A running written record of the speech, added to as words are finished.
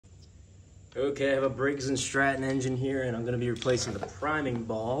Okay, I have a Briggs and Stratton engine here, and I'm going to be replacing the priming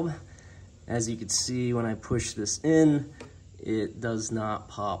bulb. As you can see, when I push this in, it does not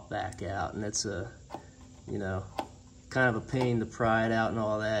pop back out, and it's a, kind of a pain to pry it out and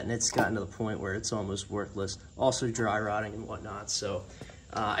all that, and it's gotten to the point where it's almost worthless. Also dry rotting and whatnot. So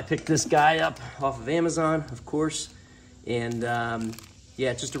I picked this guy up off of Amazon, of course, and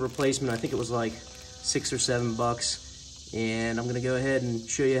yeah, just a replacement. I think it was like $6 or $7. And I'm gonna go ahead and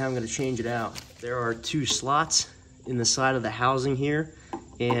show you how I'm gonna change it out. There are 2 slots in the side of the housing here,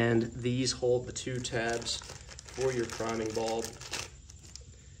 and these hold the 2 tabs for your priming bulb.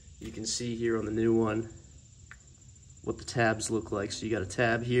 You can see here on the new one what the tabs look like. So you got a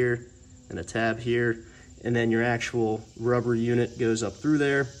tab here and a tab here, and then your actual rubber unit goes up through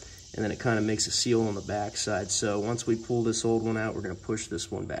there, and then it kind of makes a seal on the back side. So once we pull this old one out, we're gonna push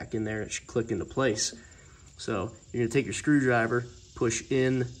this one back in there. It should click into place. So you're gonna take your screwdriver, push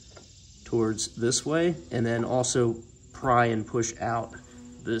in towards this way, and then also pry and push out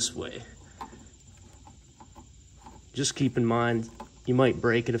this way. Just keep in mind, you might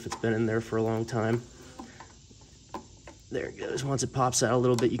break it if it's been in there for a long time. There it goes. Once it pops out a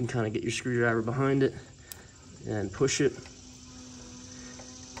little bit, you can kind of get your screwdriver behind it and push it.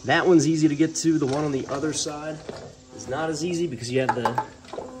 That one's easy to get to. The one on the other side is not as easy because you have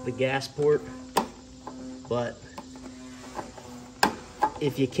the gas port. But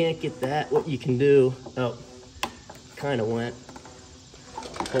if you can't get that, what you can do, kind of went.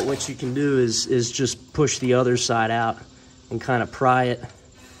 But what you can do is just push the other side out and kind of pry it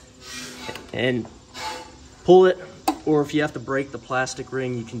and pull it. Or if you have to break the plastic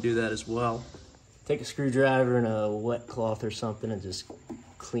ring, you can do that as well. Take a screwdriver and a wet cloth or something and just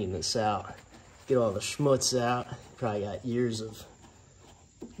clean this out. Get all the schmutz out. Probably got years of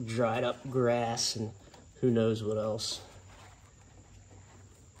dried up grass and who knows what else.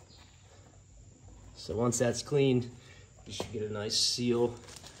 So once that's cleaned, you should get a nice seal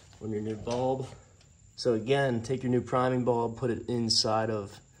on your new bulb. So again, take your new priming bulb, put it inside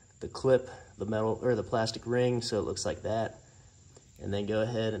of the clip, the metal or the plastic ring, so it looks like that. And then go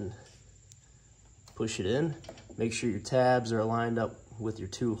ahead and push it in. Make sure your tabs are lined up with your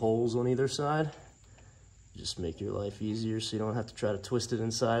 2 holes on either side. Just make your life easier so you don't have to try to twist it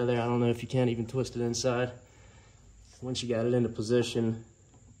inside of there. I don't know if you can even twist it inside. Once you got it into position,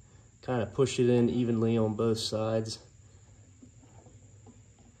 kind of push it in evenly on both sides.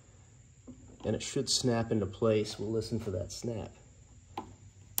 And it should snap into place. We'll listen for that snap.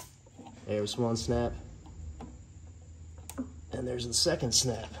 There's one snap. And there's the second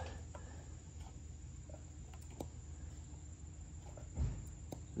snap.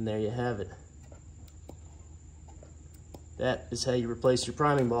 And there you have it. That is how you replace your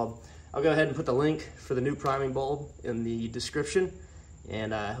priming bulb. I'll go ahead and put the link for the new priming bulb in the description,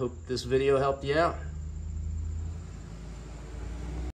 and I hope this video helped you out.